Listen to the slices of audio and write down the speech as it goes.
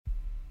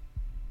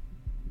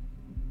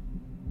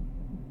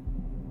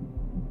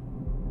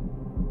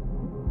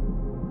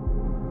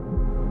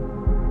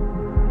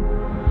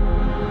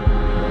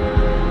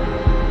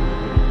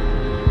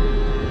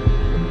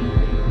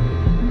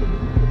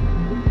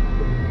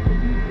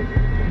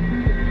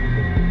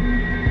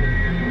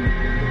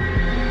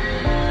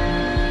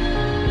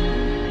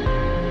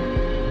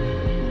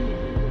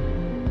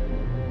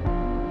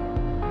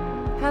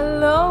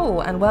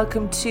and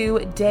welcome to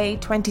day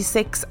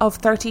 26 of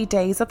 30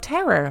 Days of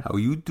Terror. How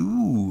you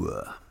do?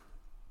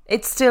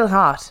 It's still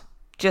hot,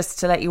 just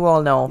to let you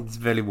all know. It's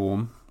very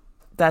warm.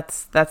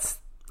 That's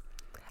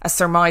a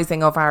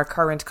surmising of our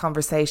current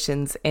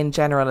conversations in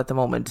general at the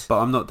moment. But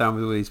I'm not down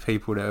with all these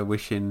people that are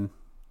wishing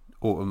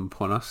autumn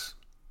upon us.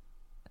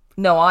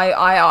 No,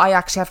 I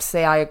actually have to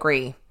say I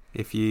agree.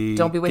 If you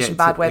don't be wishing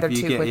bad weather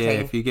too quickly. Yeah,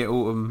 if you get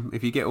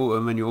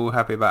autumn and you're all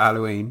happy about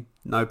Halloween,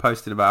 no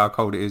posting about how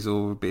cold it is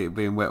or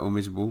being wet or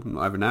miserable. I'm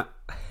not having that.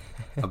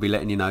 I'll be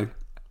letting you know.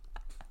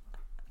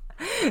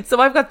 So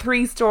I've got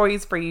 3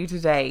 stories for you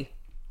today.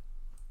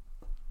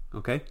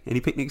 Okay. Any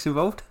picnics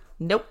involved?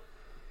 Nope.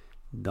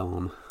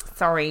 Darn.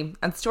 Sorry.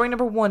 And story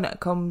number 1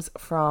 comes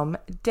from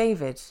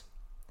David.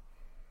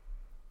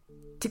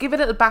 To give a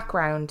little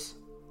background,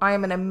 I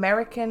am an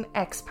American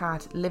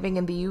expat living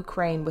in the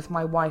Ukraine with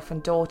my wife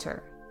and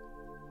daughter.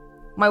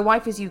 My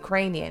wife is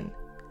Ukrainian,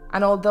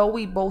 and although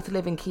we both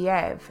live in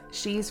Kiev,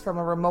 she's from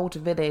a remote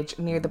village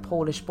near the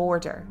Polish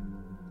border.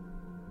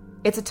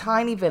 It's a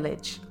tiny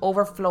village,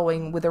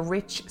 overflowing with a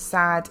rich,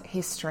 sad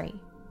history.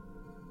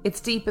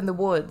 It's deep in the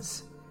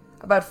woods,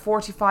 about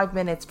 45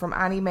 minutes from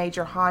any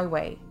major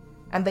highway,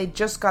 and they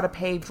just got a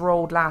paved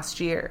road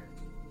last year.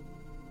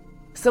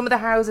 Some of the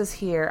houses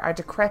here are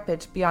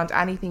decrepit beyond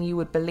anything you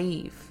would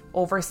believe,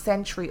 over a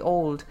century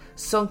old,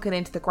 sunken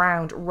into the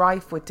ground,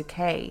 rife with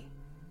decay.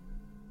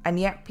 And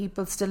yet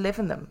people still live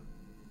in them.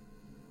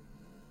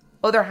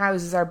 Other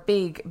houses are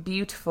big,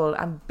 beautiful,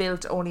 and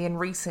built only in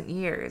recent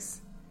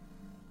years.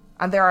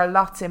 And there are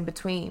lots in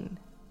between.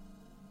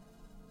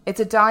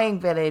 It's a dying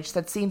village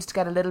that seems to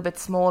get a little bit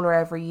smaller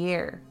every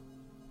year.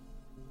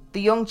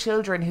 The young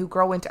children who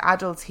grow into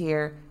adults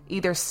here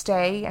either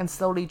stay and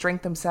slowly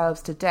drink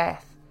themselves to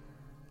death,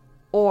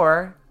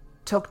 or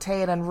tuck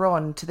tail and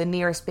run to the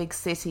nearest big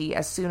city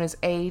as soon as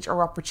age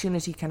or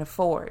opportunity can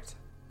afford.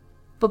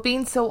 But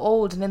being so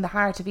old and in the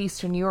heart of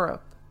Eastern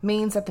Europe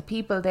means that the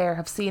people there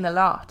have seen a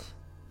lot.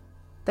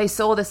 They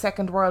saw the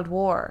Second World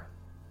War.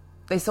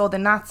 They saw the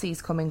Nazis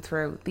coming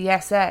through, the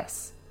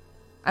SS,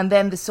 and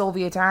then the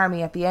Soviet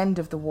army at the end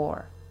of the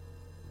war.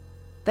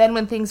 Then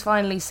when things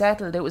finally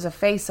settled, it was a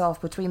face-off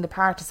between the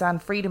partisan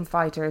freedom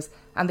fighters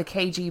and the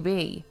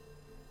KGB,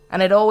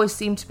 and it always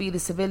seemed to be the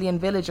civilian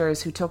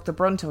villagers who took the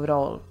brunt of it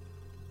all.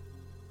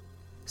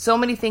 So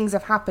many things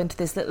have happened to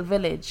this little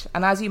village,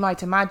 and as you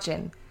might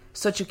imagine,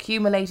 such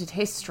accumulated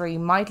history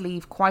might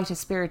leave quite a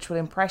spiritual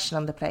impression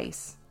on the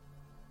place.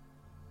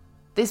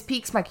 This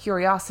piques my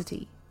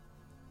curiosity,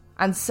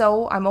 and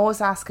so I'm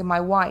always asking my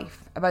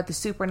wife about the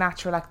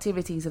supernatural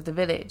activities of the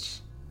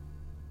village.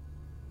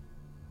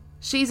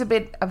 She's a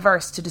bit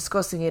averse to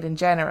discussing it in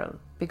general,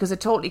 because it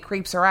totally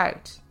creeps her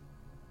out.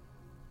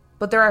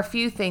 But there are a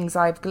few things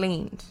I've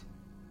gleaned.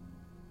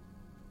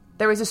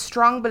 There is a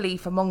strong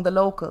belief among the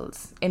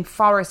locals in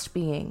forest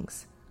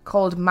beings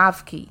called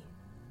Mavki,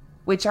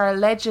 which are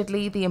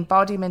allegedly the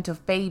embodiment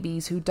of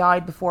babies who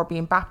died before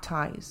being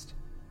baptized.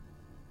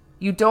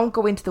 You don't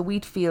go into the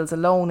wheat fields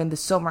alone in the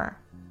summer,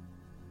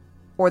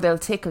 or they'll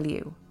tickle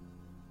you.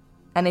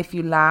 And if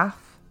you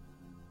laugh,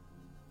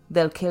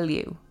 they'll kill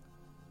you.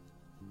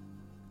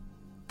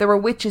 There were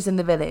witches in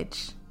the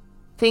village.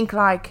 Think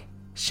like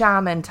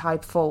shaman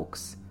type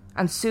folks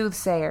and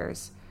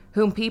soothsayers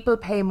whom people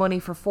pay money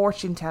for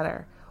fortune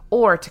teller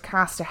or to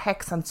cast a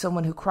hex on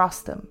someone who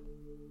crossed them.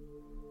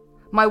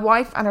 My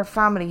wife and her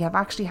family have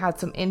actually had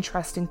some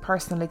interesting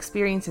personal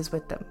experiences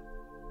with them.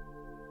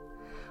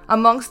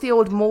 Amongst the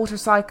old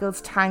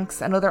motorcycles,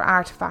 tanks and other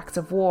artefacts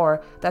of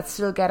war that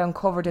still get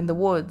uncovered in the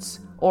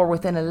woods or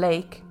within a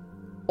lake,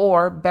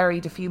 or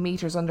buried a few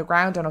metres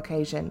underground on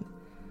occasion,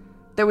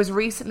 there was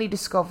recently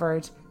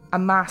discovered a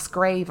mass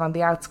grave on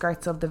the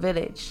outskirts of the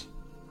village.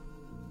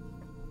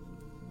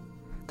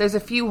 There's a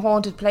few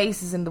haunted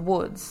places in the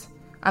woods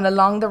and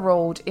along the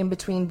road in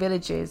between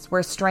villages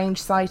where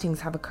strange sightings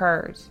have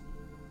occurred.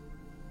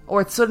 Or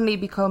it suddenly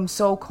becomes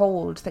so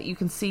cold that you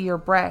can see your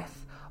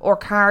breath, or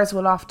cars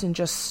will often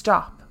just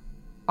stop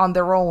on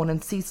their own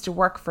and cease to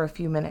work for a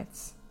few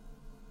minutes.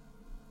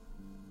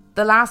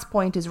 The last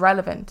point is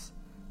relevant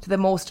to the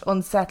most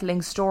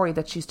unsettling story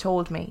that she's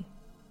told me.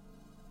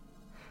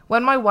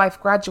 When my wife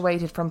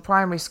graduated from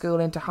primary school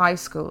into high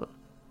school,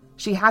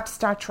 she had to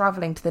start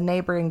travelling to the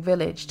neighbouring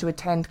village to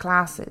attend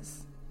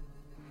classes.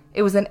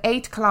 It was an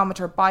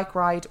 8-kilometre bike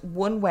ride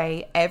one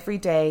way every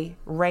day,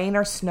 rain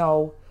or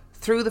snow,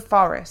 through the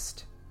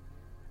forest,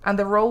 and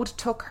the road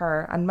took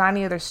her and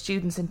many other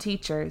students and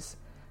teachers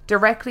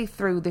directly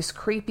through this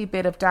creepy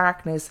bit of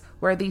darkness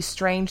where these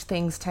strange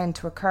things tend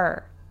to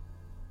occur.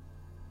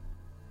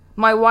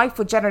 My wife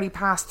would generally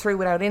pass through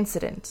without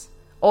incident,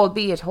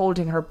 albeit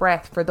holding her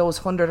breath for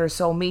those 100 or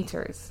so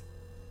metres.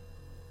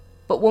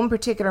 But one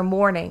particular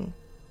morning,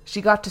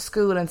 she got to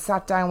school and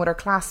sat down with her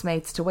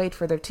classmates to wait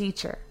for their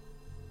teacher.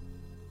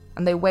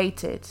 And they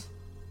waited,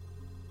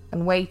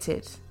 and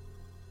waited,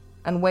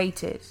 and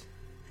waited,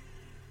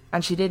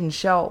 and she didn't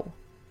show.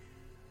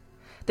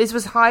 This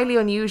was highly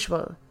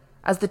unusual,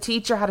 as the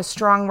teacher had a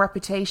strong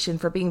reputation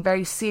for being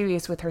very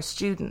serious with her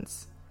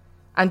students,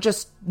 And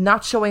just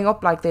not showing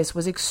up like this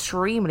was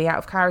extremely out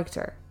of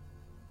character.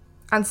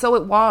 And so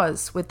it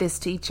was with this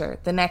teacher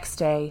the next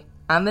day,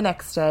 and the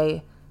next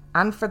day,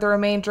 and for the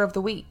remainder of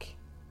the week.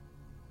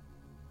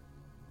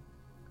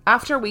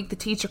 After a week, the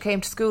teacher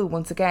came to school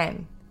once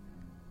again,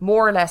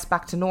 more or less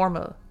back to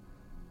normal,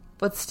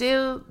 but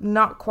still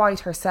not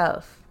quite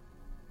herself.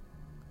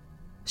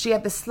 She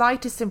had the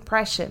slightest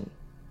impression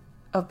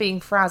of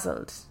being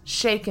frazzled,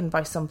 shaken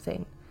by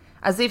something,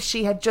 as if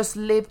she had just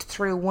lived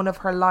through one of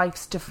her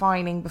life's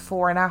defining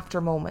before and after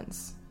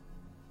moments.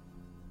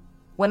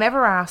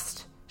 Whenever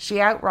asked,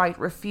 she outright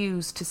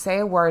refused to say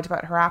a word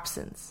about her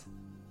absence.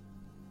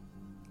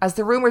 As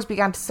the rumours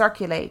began to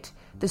circulate,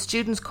 the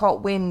students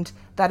caught wind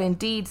that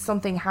indeed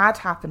something had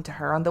happened to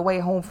her on the way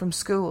home from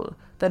school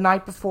the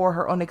night before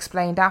her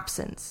unexplained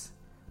absence,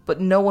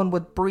 but no one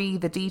would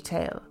breathe a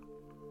detail.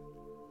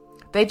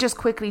 They just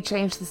quickly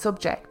changed the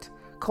subject,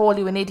 call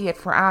you an idiot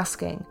for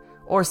asking,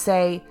 or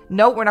say,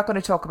 no, we're not going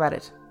to talk about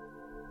it.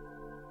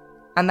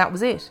 And that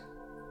was it.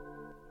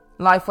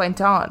 Life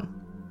went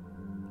on,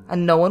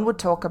 and no one would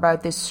talk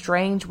about this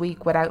strange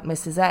week without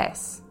Mrs.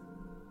 S.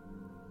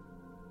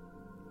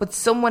 But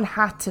someone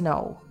had to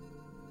know.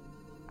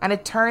 And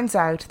it turns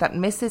out that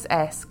Mrs.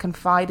 S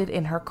confided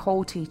in her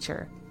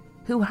co-teacher,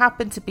 who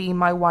happened to be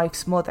my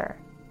wife's mother.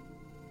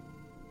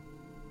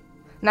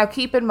 Now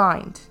keep in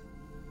mind,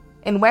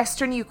 in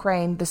Western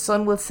Ukraine, the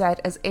sun will set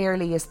as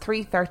early as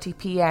 3:30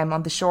 p.m.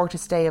 on the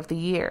shortest day of the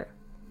year.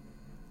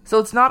 So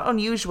it's not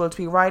unusual to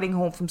be riding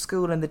home from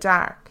school in the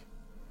dark,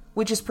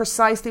 which is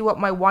precisely what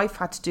my wife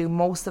had to do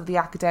most of the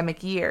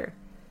academic year,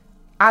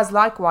 as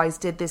likewise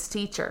did this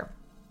teacher.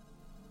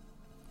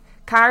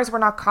 Cars were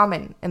not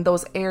common in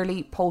those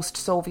early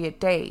post-Soviet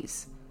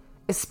days,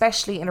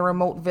 especially in a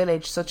remote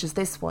village such as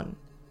this one,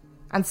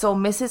 and so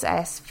Mrs.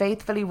 S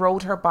faithfully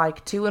rode her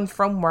bike to and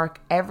from work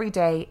every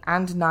day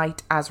and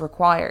night as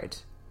required.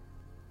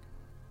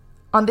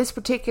 On this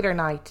particular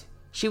night,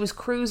 she was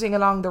cruising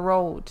along the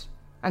road,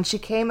 and she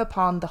came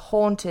upon the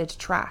haunted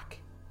track.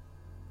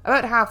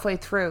 About halfway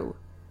through,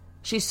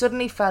 she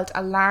suddenly felt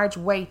a large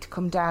weight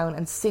come down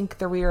and sink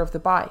the rear of the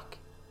bike,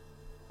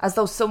 as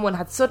though someone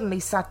had suddenly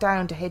sat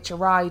down to hitch a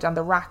ride on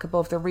the rack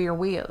above the rear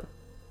wheel.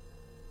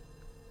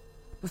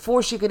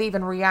 Before she could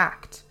even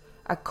react,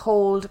 a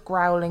cold,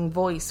 growling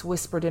voice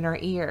whispered in her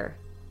ear,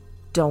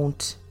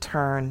 "Don't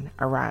turn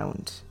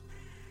around."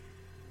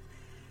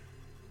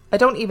 I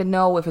don't even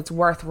know if it's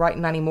worth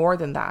writing any more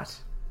than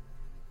that.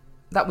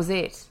 That was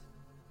it,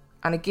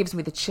 and it gives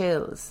me the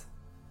chills.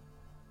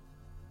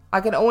 I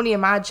can only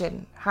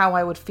imagine how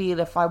I would feel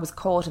if I was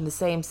caught in the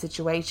same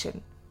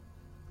situation.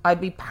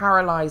 I'd be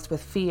paralysed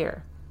with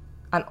fear,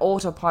 and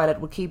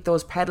autopilot would keep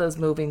those pedals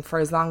moving for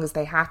as long as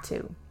they had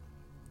to.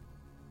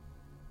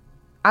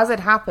 As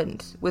it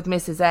happened with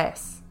Mrs.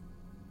 S,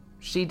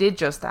 she did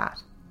just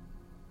that.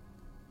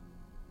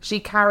 She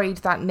carried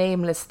that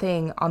nameless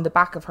thing on the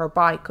back of her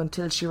bike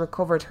until she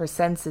recovered her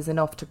senses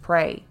enough to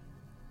pray.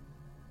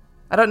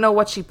 I don't know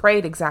what she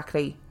prayed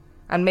exactly,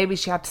 and maybe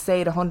she had to say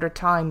it 100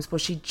 times,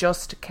 but she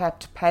just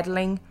kept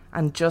pedaling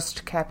and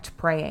just kept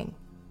praying.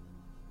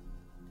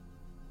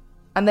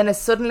 And then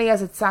as suddenly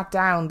as it sat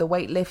down, the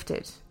weight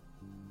lifted.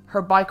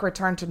 Her bike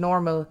returned to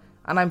normal,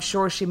 and I'm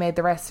sure she made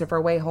the rest of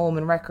her way home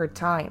in record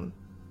time.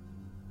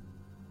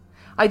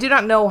 I do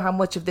not know how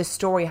much of this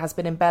story has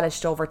been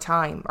embellished over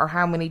time, or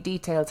how many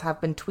details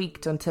have been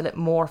tweaked until it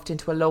morphed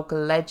into a local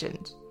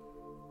legend.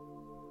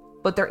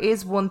 But there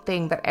is one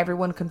thing that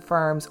everyone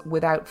confirms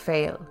without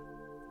fail.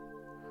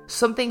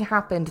 Something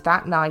happened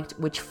that night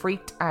which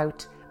freaked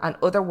out an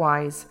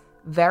otherwise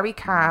very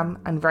calm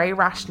and very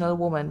rational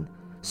woman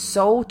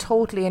so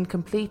totally and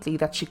completely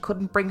that she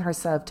couldn't bring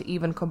herself to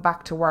even come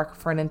back to work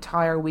for an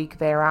entire week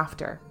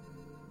thereafter.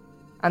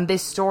 And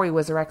this story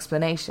was her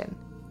explanation.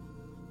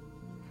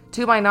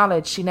 To my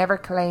knowledge, she never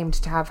claimed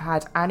to have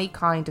had any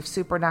kind of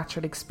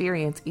supernatural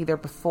experience either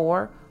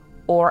before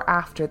or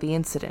after the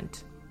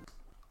incident.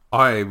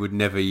 I would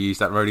never use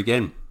that road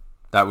again.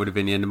 That would have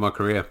been the end of my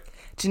career.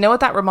 Do you know what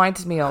that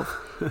reminded me of?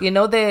 You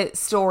know the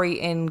story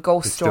in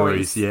Ghost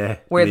Stories? Yeah,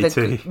 where me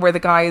too. Where the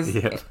guy is...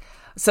 Yeah.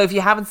 So if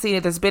you haven't seen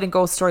it, there's a bit in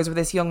Ghost Stories where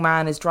this young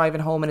man is driving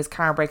home and his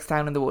car breaks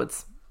down in the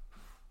woods.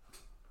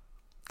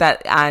 We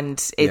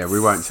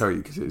won't tell you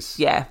because it's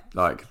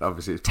like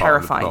obviously it's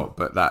terrifying. Part of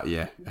the plot, but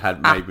that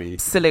had made me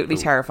absolutely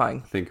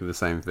terrifying. Think of the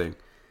same thing.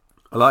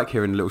 I like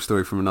hearing a little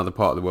story from another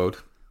part of the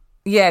world.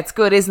 Yeah, it's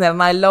good, isn't it?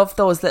 And I love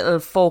those little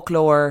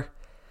folklore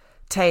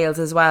tales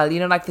as well. You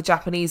know, like the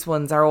Japanese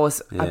ones are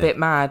always a bit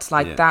mad.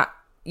 Like that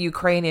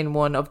Ukrainian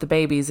one of the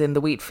babies in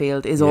the wheat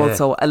field is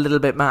also a little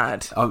bit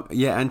mad.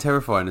 And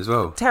terrifying as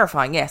well.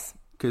 Terrifying, yes.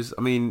 Because,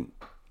 I mean,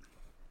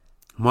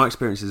 my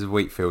experiences of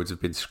wheat fields have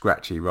been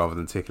scratchy rather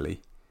than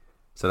tickly.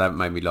 So they haven't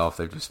made me laugh,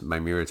 they've just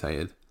made me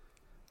irritated.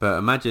 But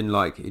imagine,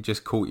 like, it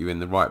just caught you in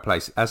the right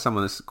place. As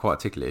someone that's quite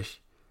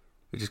ticklish,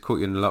 it just caught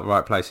you in the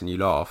right place and you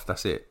laugh,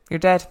 that's it. You're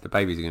dead. The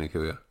babies are going to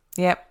kill you.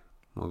 Yep.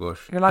 Oh my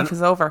gosh. Your life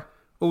is over.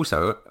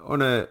 Also,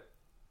 on a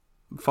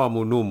far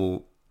more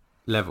normal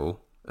level,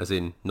 as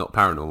in not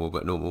paranormal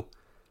but normal,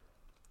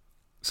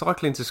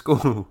 cycling to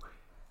school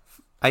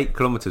 8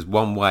 kilometres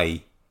one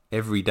way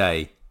every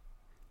day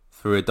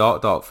through a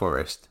dark, dark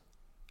forest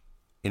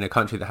in a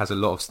country that has a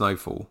lot of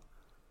snowfall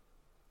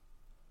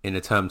in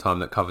a term time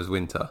that covers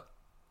winter.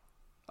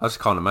 I just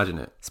can't imagine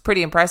it. It's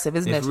pretty impressive,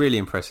 isn't it? It's really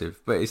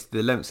impressive, but it's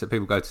the lengths that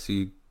people go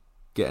to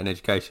get an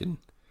education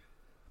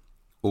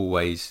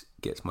always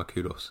gets my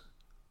kudos.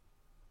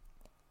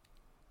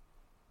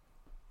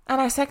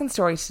 And our second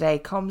story today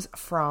comes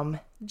from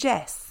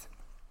Jess.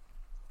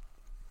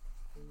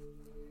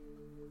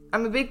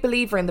 I'm a big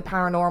believer in the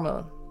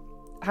paranormal.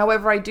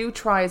 However, I do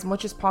try as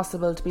much as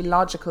possible to be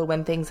logical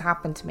when things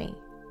happen to me.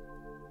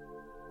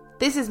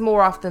 This is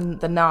more often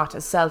than not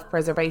a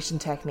self-preservation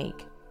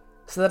technique,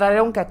 so that I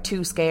don't get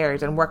too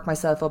scared and work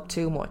myself up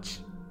too much.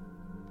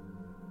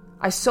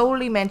 I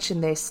solely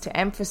mention this to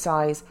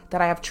emphasise that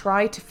I have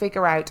tried to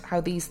figure out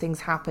how these things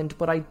happened,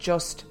 but I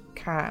just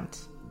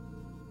can't.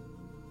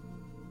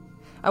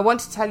 I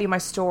want to tell you my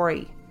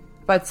story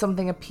about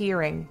something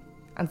appearing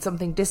and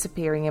something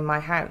disappearing in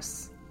my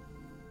house.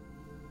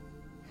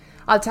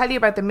 I'll tell you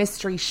about the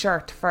mystery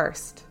shirt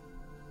first.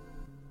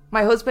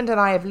 My husband and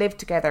I have lived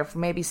together for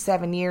maybe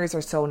 7 years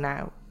or so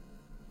now.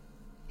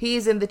 He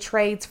is in the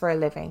trades for a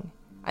living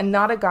and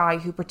not a guy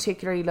who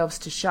particularly loves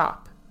to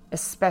shop,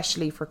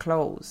 especially for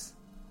clothes.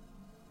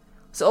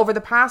 So over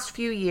the past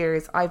few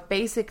years, I've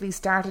basically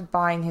started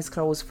buying his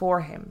clothes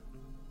for him.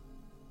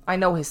 I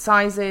know his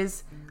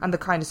sizes and the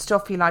kind of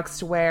stuff he likes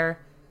to wear.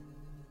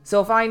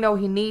 So if I know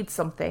he needs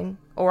something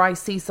or I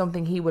see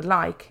something he would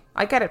like,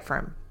 I get it for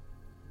him.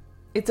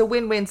 It's a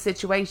win-win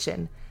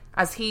situation,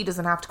 as he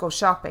doesn't have to go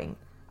shopping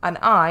and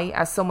I,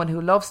 as someone who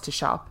loves to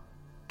shop,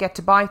 get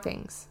to buy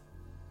things.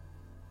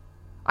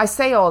 I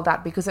say all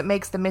that because it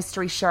makes the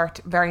mystery shirt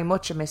very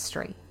much a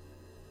mystery.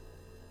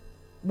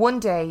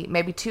 One day,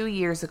 maybe 2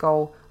 years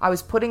ago, I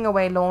was putting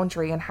away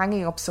laundry and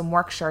hanging up some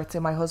work shirts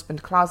in my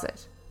husband's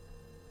closet.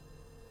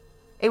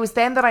 It was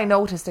then that I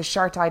noticed a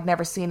shirt I'd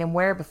never seen him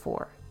wear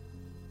before.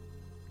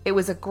 It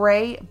was a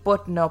grey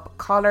button-up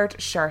collared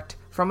shirt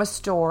from a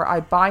store I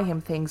buy him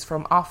things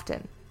from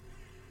often.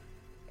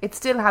 It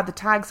still had the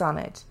tags on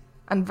it,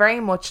 and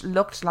very much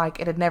looked like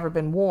it had never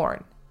been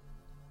worn.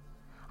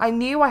 I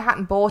knew I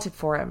hadn't bought it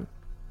for him,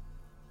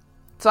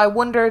 so I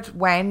wondered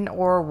when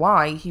or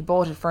why he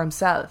bought it for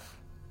himself.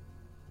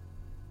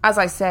 As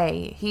I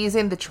say, he is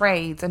in the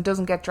trades and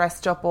doesn't get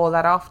dressed up all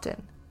that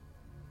often.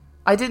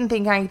 I didn't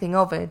think anything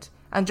of it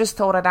and just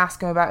thought I'd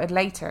ask him about it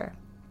later.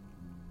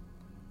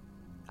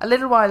 A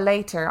little while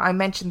later, I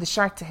mentioned the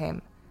shirt to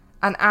him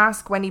and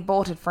asked when he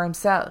bought it for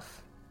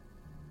himself.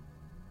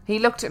 He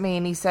looked at me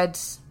and he said,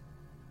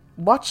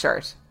 "What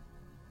shirt?"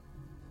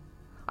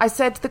 I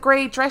said, "The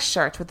grey dress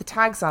shirt with the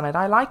tags on it.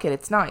 I like it,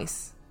 it's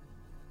nice."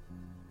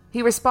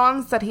 He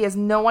responds that he has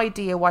no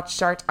idea what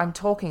shirt I'm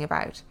talking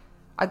about.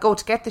 I go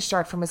to get the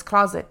shirt from his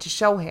closet to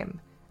show him,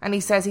 and he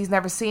says he's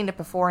never seen it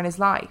before in his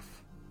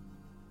life.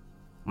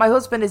 My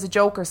husband is a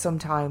joker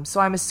sometimes,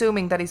 so I'm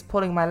assuming that he's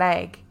pulling my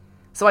leg.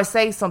 So I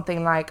say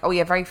something like, "Oh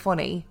yeah, very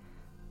funny."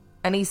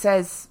 And he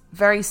says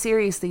very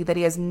seriously that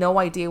he has no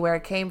idea where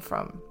it came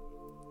from.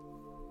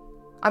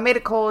 I made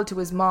a call to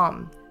his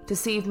mom to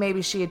see if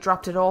maybe she had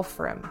dropped it off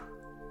for him.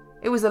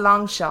 It was a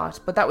long shot,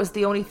 but that was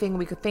the only thing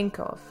we could think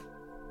of.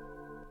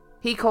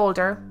 He called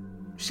her.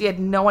 She had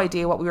no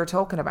idea what we were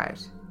talking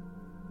about.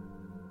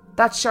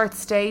 That shirt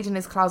stayed in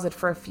his closet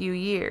for a few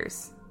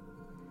years.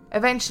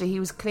 Eventually he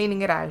was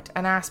cleaning it out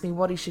and asked me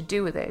what he should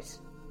do with it.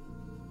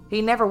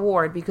 He never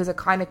wore it because it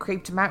kind of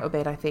creeped him out a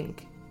bit, I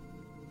think.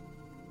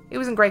 It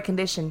was in great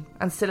condition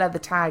and still had the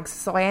tags,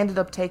 so I ended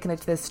up taking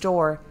it to the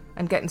store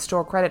and getting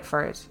store credit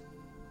for it.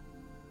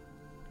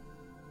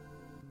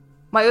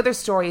 My other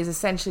story is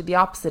essentially the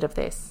opposite of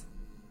this.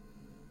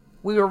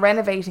 We were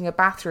renovating a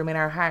bathroom in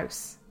our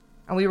house,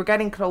 and we were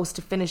getting close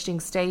to finishing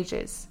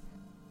stages.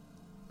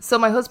 So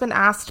my husband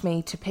asked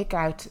me to pick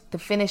out the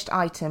finished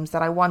items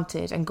that I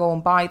wanted and go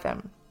and buy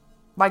them,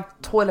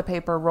 like toilet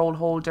paper, roll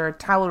holder,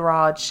 towel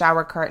rod,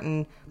 shower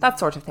curtain, that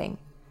sort of thing.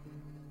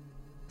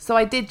 So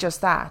I did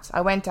just that.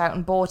 I went out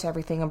and bought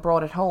everything and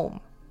brought it home.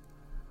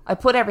 I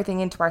put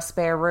everything into our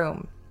spare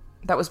room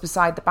that was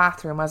beside the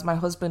bathroom, as my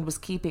husband was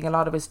keeping a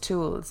lot of his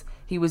tools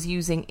he was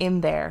using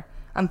in there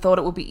and thought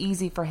it would be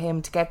easy for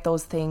him to get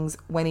those things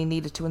when he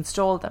needed to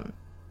install them.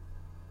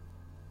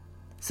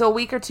 So a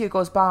week or two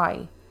goes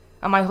by,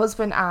 and my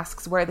husband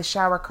asks where the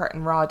shower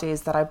curtain rod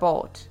is that I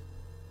bought.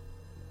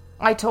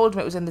 I told him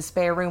it was in the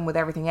spare room with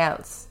everything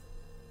else.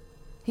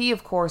 He,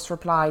 of course,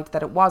 replied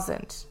that it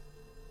wasn't.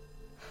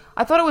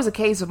 I thought it was a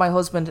case of my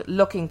husband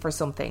looking for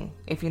something,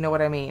 if you know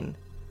what I mean.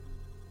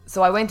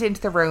 So I went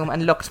into the room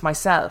and looked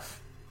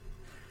myself.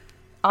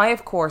 I,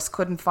 of course,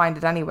 couldn't find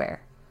it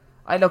anywhere.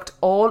 I looked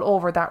all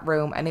over that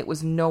room and it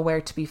was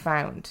nowhere to be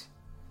found.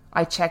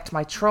 I checked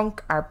my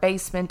trunk, our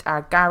basement,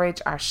 our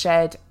garage, our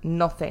shed,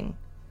 nothing.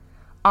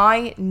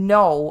 I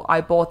know I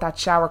bought that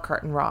shower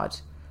curtain rod.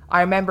 I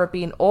remember it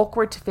being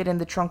awkward to fit in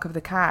the trunk of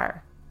the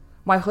car.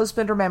 My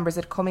husband remembers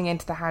it coming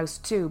into the house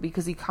too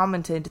because he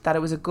commented that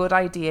it was a good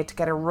idea to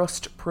get a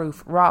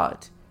rust-proof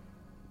rod.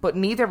 But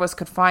neither of us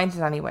could find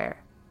it anywhere.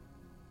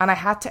 and I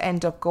had to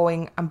end up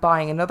going and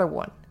buying another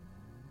one.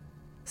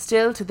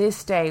 Still, to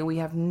this day, we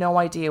have no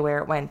idea where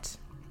it went.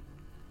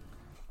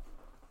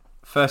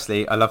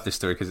 Firstly, I love this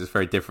story because it's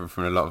very different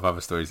from a lot of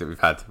other stories that we've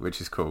had, which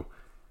is cool.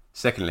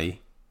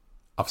 Secondly,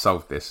 I've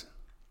solved this.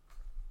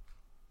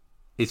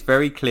 It's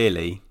very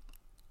clearly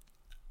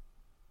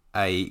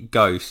a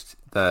ghost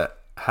that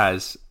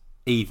has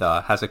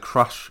a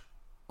crush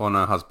on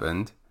her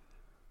husband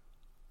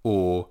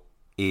or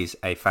is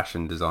a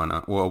fashion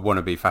designer or a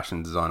wannabe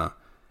fashion designer,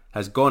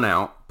 has gone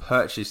out,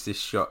 purchased this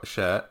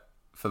shirt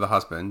for the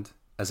husband,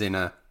 as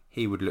in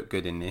he would look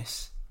good in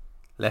this,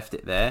 left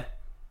it there,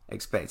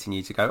 expecting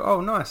you to go,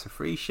 oh nice, a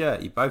free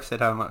shirt. You both said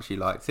how much you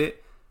liked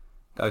it.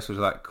 Ghost was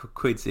like,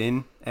 quid's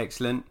in,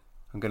 excellent.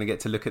 I'm going to get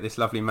to look at this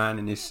lovely man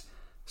in this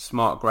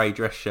smart grey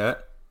dress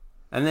shirt.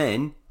 And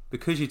then,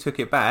 because you took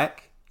it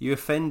back, you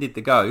offended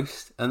the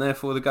ghost, and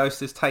therefore the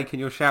ghost has taken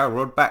your shower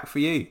rod back for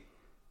you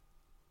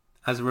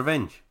as a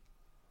revenge.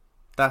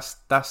 That's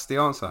the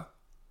answer.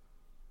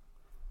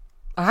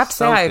 I have to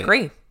say, I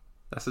agree.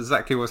 That's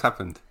exactly what's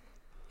happened.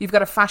 You've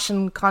got a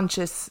fashion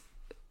conscious,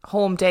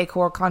 home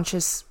decor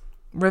conscious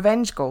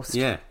revenge ghost.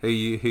 Yeah, who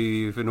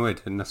you've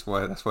annoyed, and that's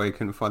why you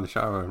couldn't find the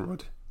shower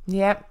rod.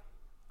 Yep.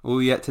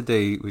 All you had to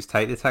do was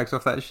take the tags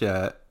off that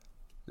shirt,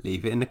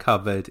 leave it in the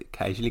cupboard,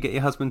 occasionally get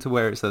your husband to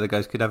wear it so the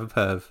ghost could have a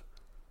perv.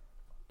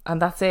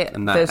 And that's it.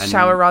 The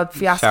shower rod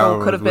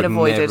fiasco could have been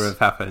avoided. Never have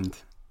happened.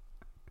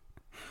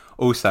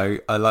 Also,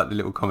 I like the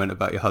little comment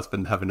about your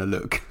husband having a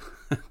look.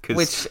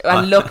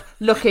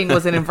 Looking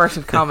was in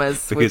inverted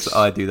commas. Because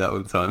I do that all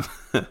the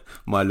time.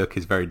 My look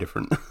is very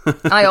different.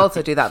 I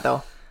also do that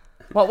though.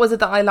 What was it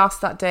that I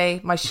lost that day?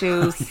 My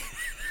shoes.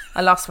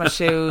 I lost my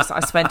shoes.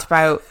 I spent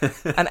about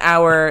an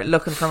hour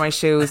looking for my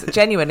shoes.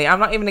 Genuinely, I'm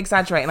not even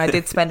exaggerating. I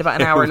did spend about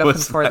an hour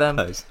looking for them.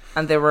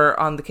 And they were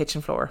on the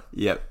kitchen floor.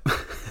 Yep.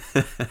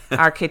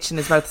 Our kitchen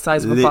is about the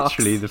size of a box.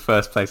 Literally the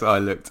first place I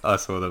looked, I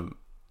saw them.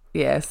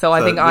 Yeah, so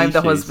I think I'm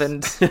the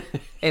husband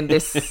in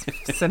this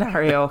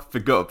scenario.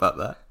 Forgot about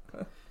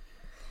that.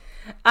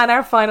 And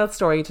our final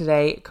story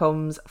today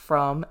comes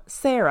from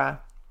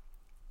Sarah.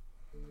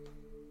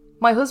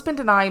 My husband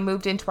and I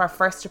moved into our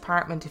first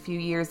apartment a few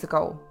years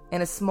ago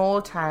in a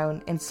small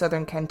town in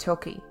southern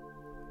Kentucky.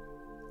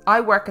 I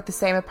work at the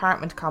same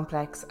apartment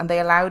complex, and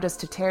they allowed us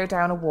to tear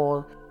down a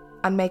wall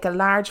and make a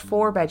large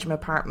 4-bedroom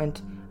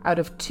apartment out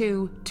of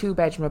 2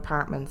 2-bedroom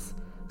apartments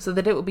so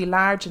that it would be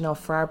large enough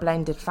for our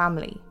blended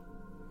family.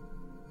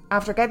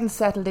 After getting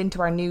settled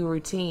into our new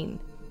routine,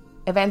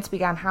 events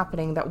began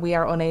happening that we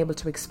are unable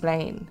to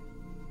explain.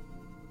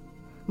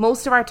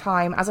 Most of our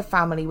time as a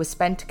family was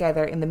spent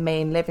together in the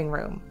main living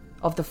room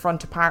of the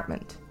front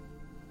apartment.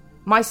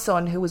 My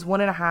son, who was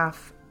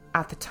 1.5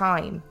 at the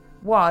time,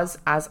 was,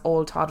 as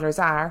all toddlers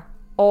are,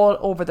 all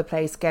over the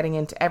place getting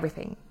into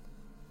everything.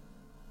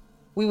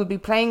 We would be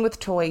playing with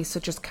toys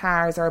such as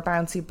cars or a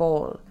bouncy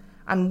ball,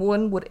 and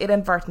one would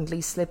inadvertently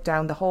slip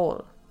down the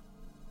hole.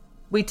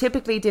 We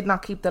typically did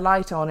not keep the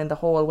light on in the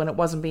hole when it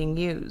wasn't being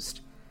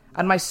used,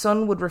 and my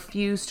son would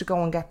refuse to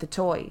go and get the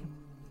toy.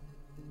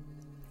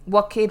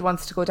 What kid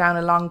wants to go down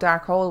a long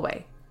dark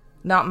hallway?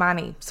 Not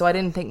many, so I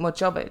didn't think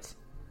much of it.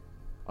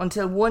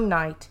 Until one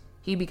night,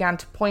 he began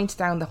to point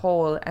down the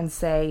hole and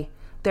say,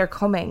 "They're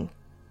coming."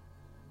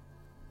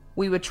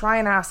 We would try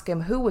and ask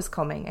him who was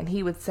coming, and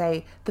he would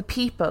say, "The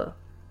people."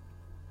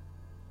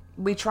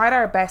 We tried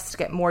our best to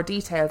get more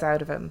details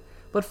out of him,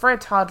 but for a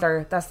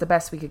toddler, that's the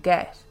best we could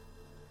get.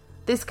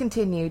 This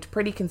continued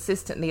pretty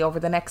consistently over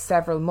the next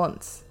several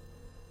months.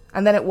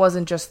 And then it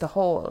wasn't just the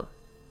hole.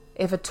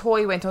 If a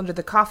toy went under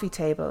the coffee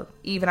table,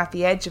 even at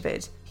the edge of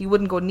it, he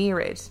wouldn't go near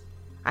it,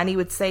 and he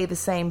would say the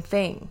same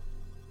thing.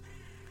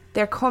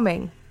 "They're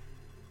coming."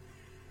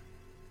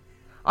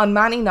 On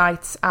many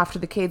nights after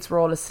the kids were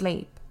all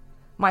asleep,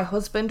 my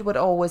husband would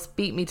always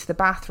beat me to the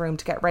bathroom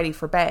to get ready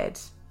for bed.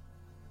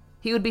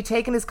 He would be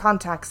taking his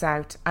contacts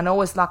out and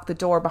always lock the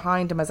door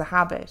behind him as a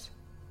habit.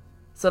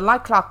 So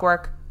like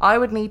clockwork, I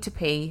would need to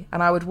pee,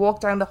 and I would walk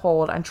down the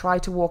hall and try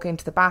to walk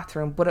into the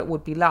bathroom, but it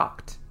would be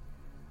locked.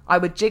 I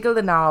would jiggle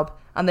the knob,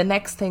 and the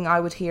next thing I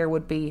would hear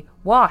would be,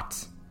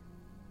 "What?"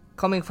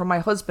 coming from my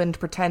husband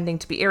pretending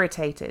to be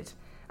irritated,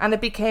 and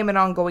it became an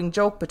ongoing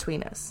joke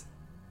between us.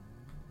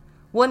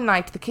 One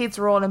night the kids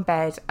were all in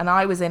bed, and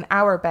I was in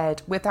our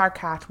bed with our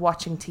cat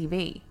watching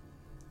TV.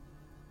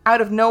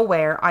 Out of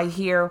nowhere, I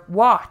hear,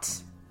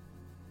 "What?"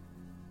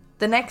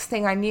 The next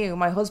thing I knew,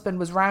 my husband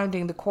was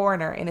rounding the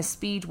corner in a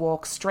speed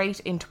walk straight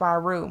into our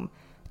room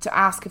to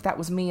ask if that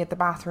was me at the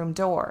bathroom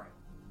door.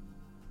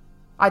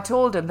 I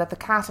told him that the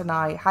cat and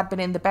I had been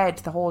in the bed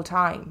the whole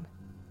time.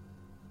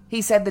 He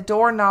said the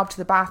doorknob to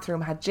the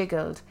bathroom had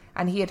jiggled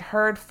and he had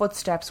heard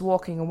footsteps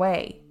walking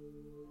away.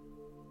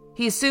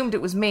 He assumed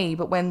it was me,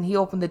 but when he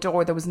opened the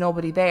door, there was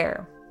nobody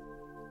there.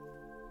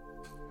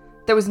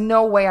 There was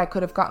no way I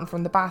could have gotten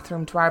from the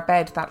bathroom to our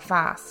bed that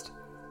fast.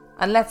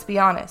 And let's be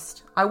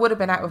honest, I would have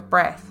been out of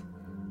breath,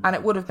 and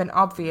it would have been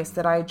obvious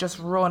that I had just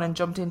run and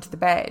jumped into the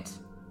bed.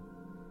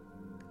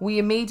 We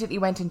immediately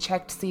went and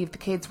checked to see if the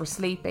kids were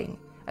sleeping,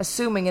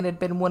 assuming it had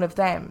been one of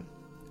them,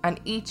 and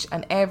each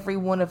and every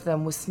one of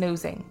them was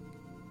snoozing.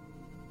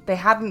 They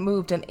hadn't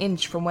moved an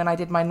inch from when I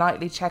did my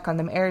nightly check on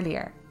them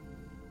earlier.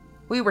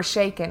 We were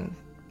shaken,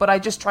 but I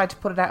just tried to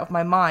put it out of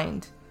my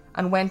mind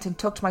and went and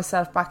tucked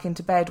myself back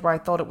into bed where I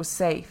thought it was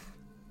safe.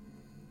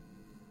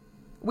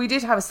 We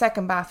did have a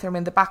second bathroom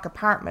in the back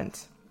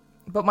apartment,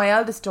 but my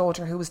eldest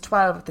daughter, who was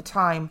 12 at the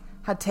time,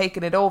 had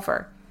taken it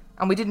over,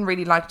 and we didn't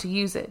really like to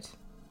use it.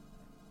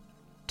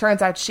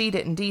 Turns out she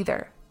didn't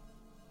either.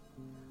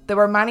 There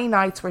were many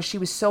nights where she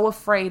was so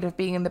afraid of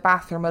being in the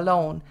bathroom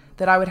alone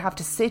that I would have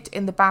to sit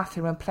in the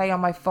bathroom and play on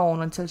my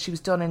phone until she was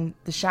done in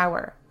the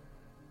shower.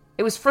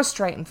 It was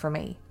frustrating for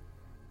me,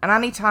 and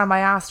any time I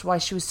asked why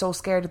she was so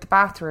scared of the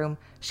bathroom,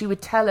 she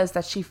would tell us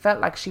that she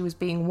felt like she was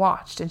being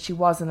watched and she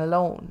wasn't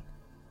alone.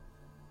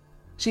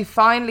 She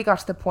finally got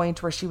to the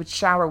point where she would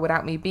shower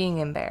without me being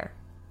in there.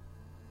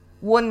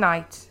 One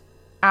night,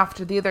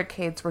 after the other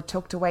kids were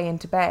tucked away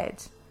into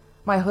bed,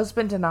 my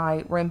husband and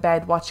I were in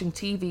bed watching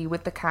TV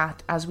with the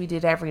cat as we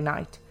did every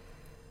night,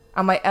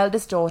 and my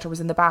eldest daughter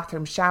was in the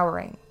bathroom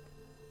showering.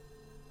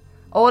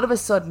 All of a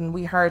sudden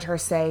we heard her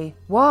say,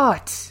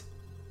 "What?"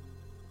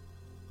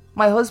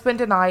 My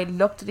husband and I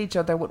looked at each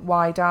other with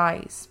wide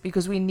eyes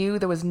because we knew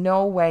there was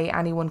no way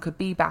anyone could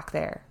be back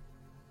there.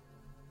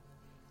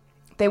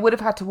 They would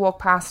have had to walk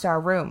past our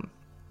room,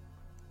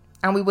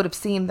 and we would have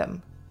seen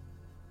them.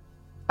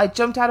 I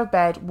jumped out of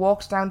bed,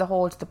 walked down the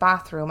hall to the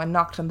bathroom and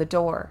knocked on the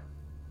door.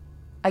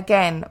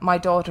 Again, my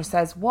daughter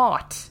says,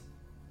 "What?"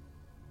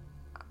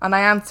 And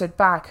I answered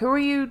back, "Who were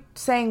you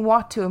saying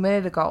what to a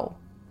minute ago?"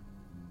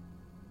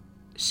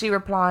 She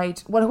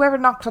replied, "Well, whoever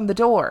knocked on the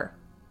door."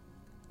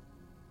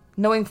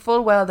 Knowing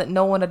full well that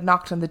no one had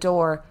knocked on the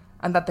door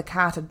and that the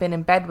cat had been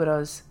in bed with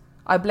us,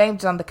 I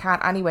blamed it on the cat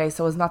anyway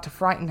so as not to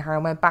frighten her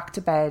and went back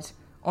to bed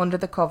under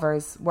the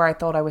covers where I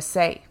thought I was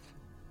safe.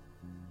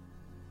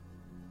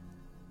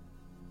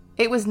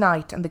 It was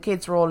night and the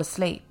kids were all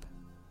asleep.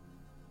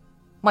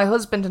 My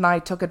husband and I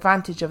took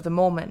advantage of the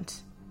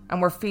moment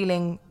and were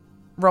feeling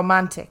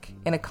romantic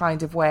in a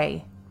kind of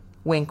way.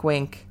 Wink,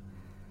 wink.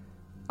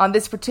 On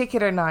this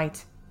particular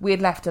night, we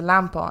had left a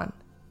lamp on.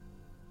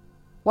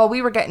 While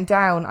we were getting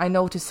down, I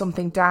noticed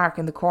something dark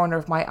in the corner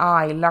of my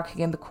eye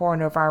lurking in the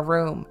corner of our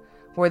room,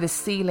 where the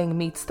ceiling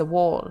meets the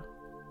wall.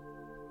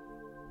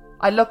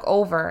 I look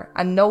over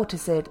and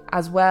notice it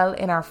as well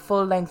in our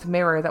full-length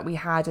mirror that we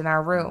had in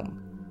our room.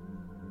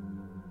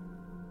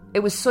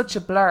 It was such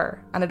a blur,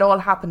 and it all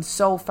happened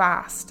so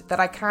fast that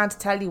I can't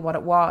tell you what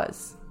it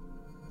was.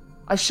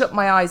 I shut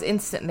my eyes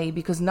instantly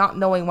because not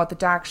knowing what the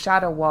dark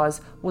shadow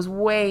was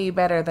way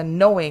better than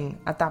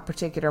knowing at that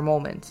particular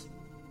moment.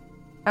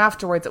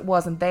 Afterwards, it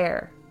wasn't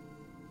there.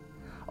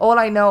 All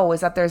I know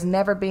is that there's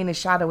never been a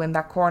shadow in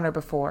that corner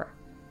before,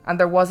 and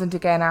there wasn't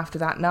again after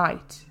that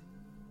night.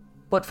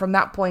 But from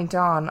that point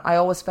on, I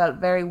always felt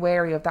very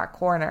wary of that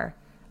corner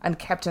and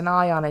kept an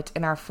eye on it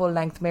in our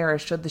full-length mirror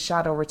should the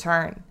shadow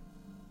return.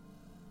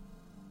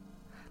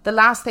 The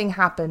last thing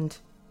happened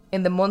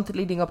in the month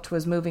leading up to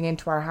us moving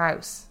into our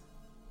house.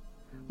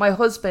 My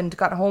husband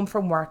got home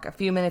from work a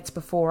few minutes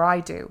before I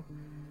do,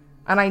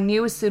 and I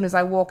knew as soon as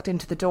I walked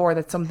into the door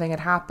that something had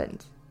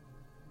happened.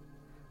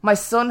 My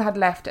son had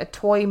left a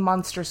toy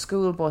monster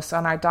school bus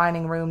on our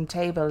dining room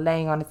table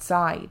laying on its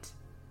side.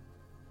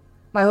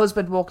 My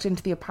husband walked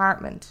into the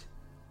apartment,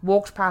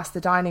 walked past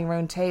the dining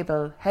room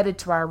table, headed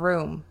to our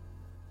room,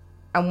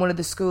 and one of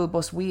the school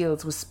bus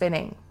wheels was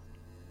spinning.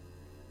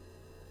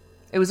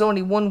 It was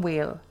only one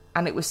wheel,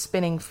 and it was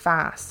spinning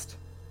fast.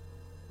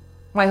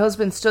 My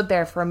husband stood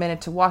there for a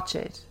minute to watch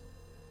it.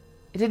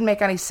 It didn't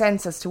make any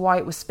sense as to why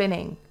it was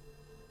spinning.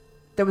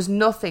 There was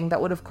nothing that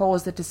would have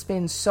caused it to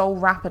spin so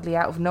rapidly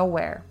out of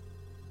nowhere.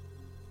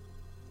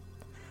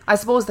 I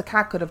suppose the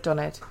cat could have done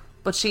it,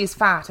 but she is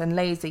fat and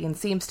lazy and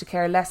seems to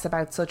care less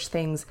about such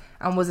things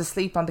and was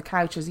asleep on the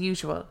couch as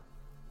usual.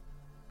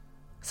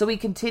 So we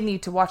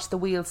continued to watch the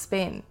wheel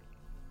spin,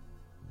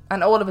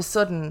 and all of a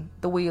sudden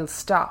the wheel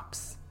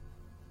stops.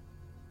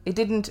 It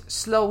didn't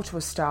slow to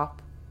a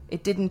stop,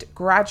 it didn't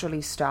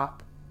gradually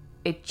stop,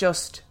 it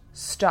just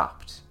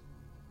stopped.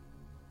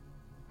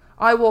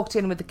 I walked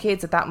in with the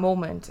kids at that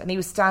moment and he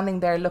was standing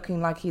there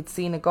looking like he'd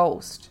seen a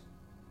ghost.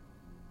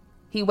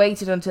 He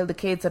waited until the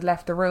kids had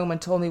left the room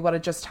and told me what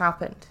had just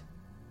happened.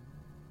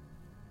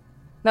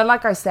 Now,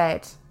 like I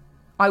said,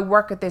 I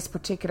work at this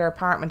particular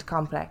apartment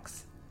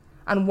complex,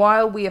 and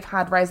while we have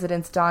had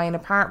residents die in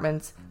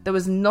apartments, there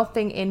was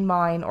nothing in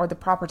mine or the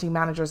property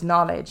manager's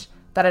knowledge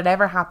that had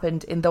ever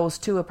happened in those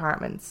two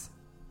apartments.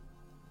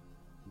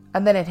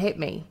 And then it hit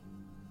me.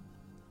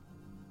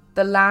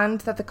 The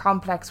land that the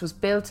complex was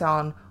built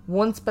on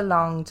once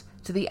belonged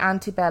to the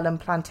antebellum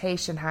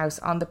plantation house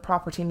on the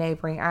property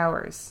neighbouring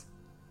ours.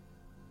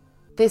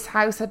 This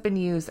house had been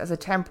used as a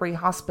temporary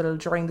hospital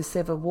during the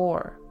Civil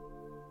War.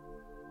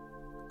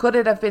 Could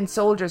it have been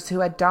soldiers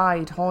who had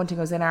died haunting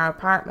us in our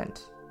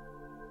apartment?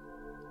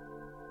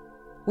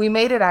 We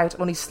made it out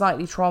only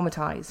slightly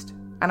traumatised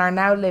and are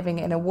now living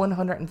in a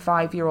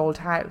 105-year-old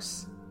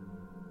house.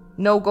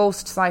 No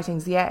ghost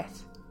sightings yet.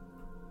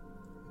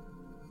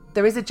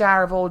 There is a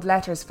jar of old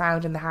letters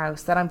found in the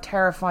house that I'm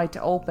terrified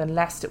to open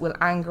lest it will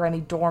anger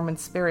any dormant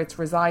spirits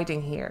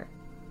residing here.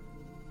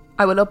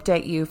 I will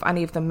update you if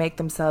any of them make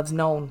themselves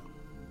known.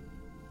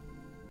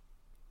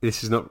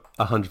 This is not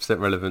 100%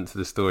 relevant to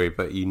the story,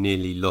 but you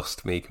nearly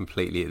lost me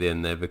completely at the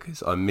end there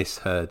because I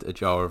misheard a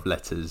jar of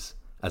letters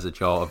as a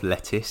jar of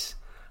lettuce.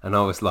 And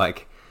I was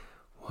like,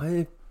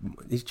 why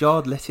is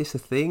jarred lettuce a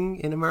thing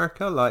in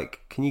America?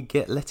 Like, can you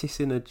get lettuce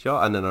in a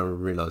jar? And then I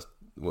realised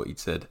what you'd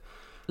said.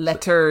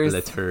 Letters.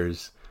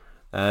 Letters.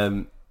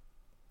 I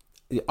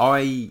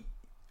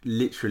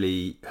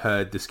literally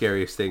heard the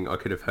scariest thing I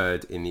could have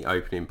heard in the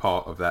opening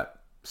part of that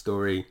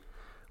story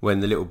when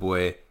the little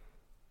boy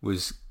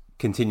was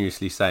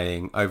continuously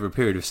saying over a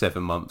period of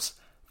 7 months,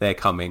 they're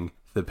coming,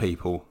 the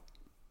people.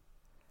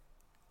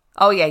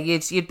 Oh yeah,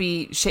 you'd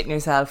be shitting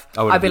yourself.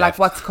 I'd be like, left.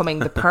 What's coming?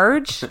 The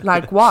Purge?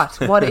 Like what?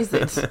 What is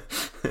it?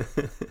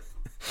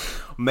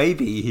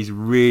 Maybe he's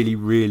really,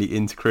 really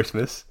into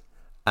Christmas,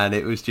 and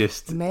it was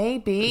just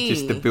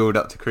the build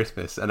up to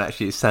Christmas, and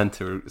actually it's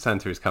Santa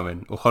is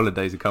coming, or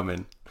holidays are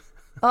coming.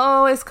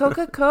 Oh, it's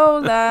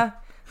Coca-Cola.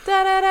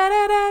 Da da da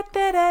da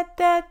da da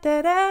da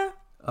da da.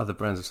 Other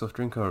brands of soft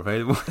drink are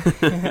available.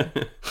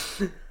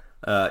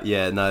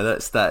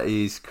 That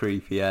is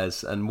creepy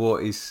as. And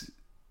what is?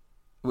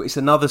 It's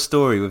another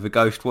story with a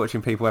ghost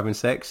watching people having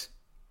sex.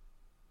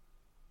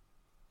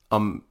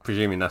 I'm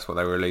presuming that's what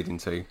they were alluding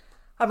to.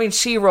 I mean,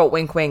 she wrote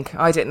wink wink.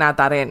 I didn't add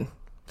that in.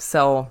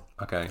 So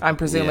okay, I'm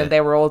presuming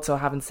they were also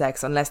having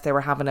sex, unless they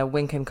were having a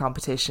winking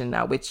competition,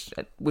 which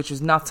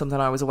was not something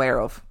I was aware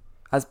of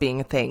as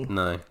being a thing.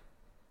 No.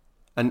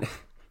 And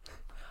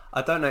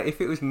I don't know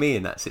if it was me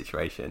in that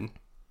situation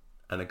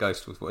and a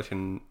ghost was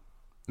watching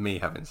me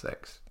having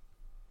sex.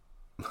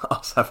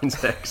 Us having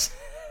sex.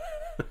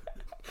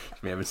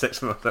 Me having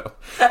sex with myself.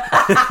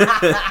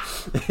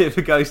 If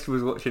a ghost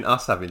was watching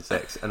us having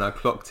sex and I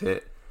clocked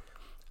it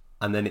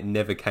and then it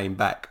never came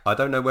back, I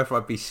don't know whether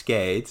I'd be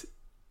scared,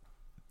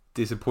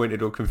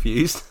 disappointed or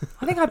confused.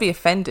 I think I'd be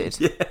offended.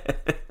 Yeah.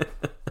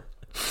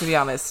 To be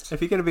honest.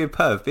 If you're going to be a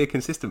perv, be a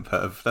consistent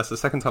perv. That's the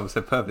second time I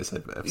said perv this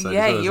episode.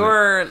 Yeah, as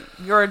well,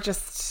 you're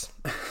just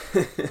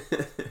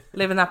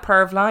living that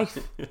perv life.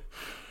 But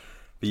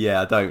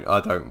yeah, I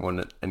don't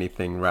want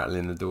anything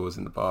rattling the doors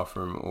in the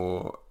bathroom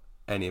or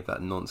any of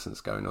that nonsense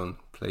going on,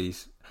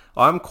 please.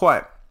 I'm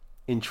quite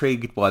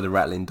intrigued by the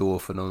rattling door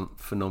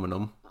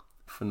phenomenon.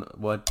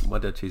 Why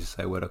did I choose to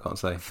say a word I can't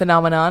say?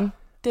 Phenomenon.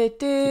 Because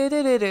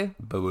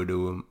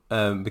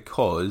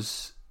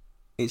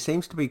it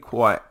seems to be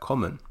quite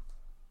common.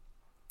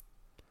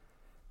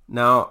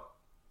 Now,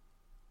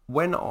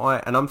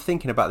 I'm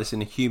thinking about this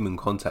in a human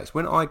context,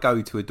 when I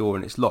go to a door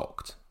and it's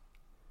locked,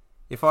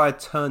 if I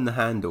turn the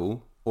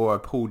handle or I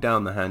pull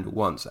down the handle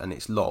once and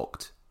it's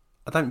locked,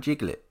 I don't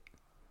jiggle it.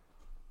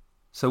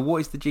 So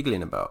what is the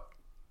jiggling about?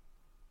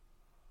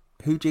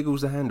 Who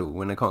jiggles the handle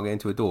when they can't get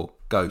into a door?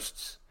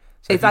 Ghosts.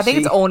 So I think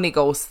it's only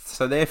ghosts.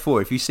 So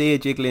therefore, if you see a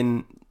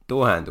jiggling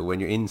door handle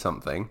when you're in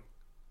something,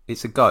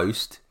 it's a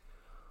ghost,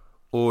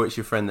 or it's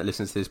your friend that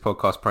listens to this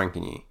podcast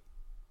pranking you.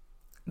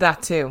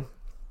 That too.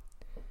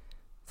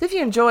 So if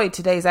you enjoyed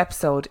today's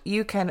episode,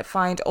 you can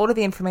find all of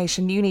the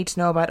information you need to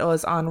know about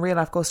us on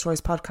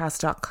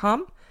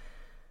reallifeghoststoriespodcast.com,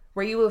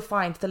 where you will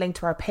find the link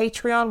to our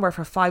Patreon, where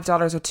for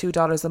 $5 or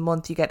 $2 a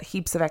month you get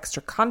heaps of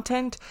extra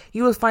content.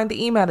 You will find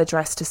the email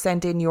address to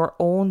send in your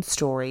own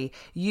story.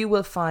 You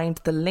will find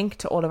the link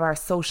to all of our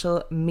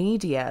social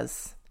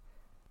medias.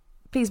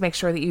 Please make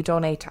sure that you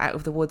donate to Out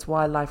of the Woods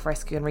Wildlife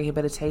Rescue and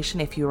Rehabilitation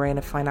if you are in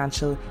a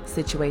financial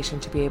situation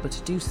to be able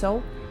to do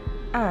so.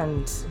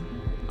 And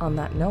on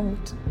that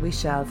note, we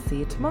shall see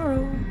you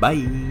tomorrow.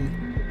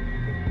 Bye.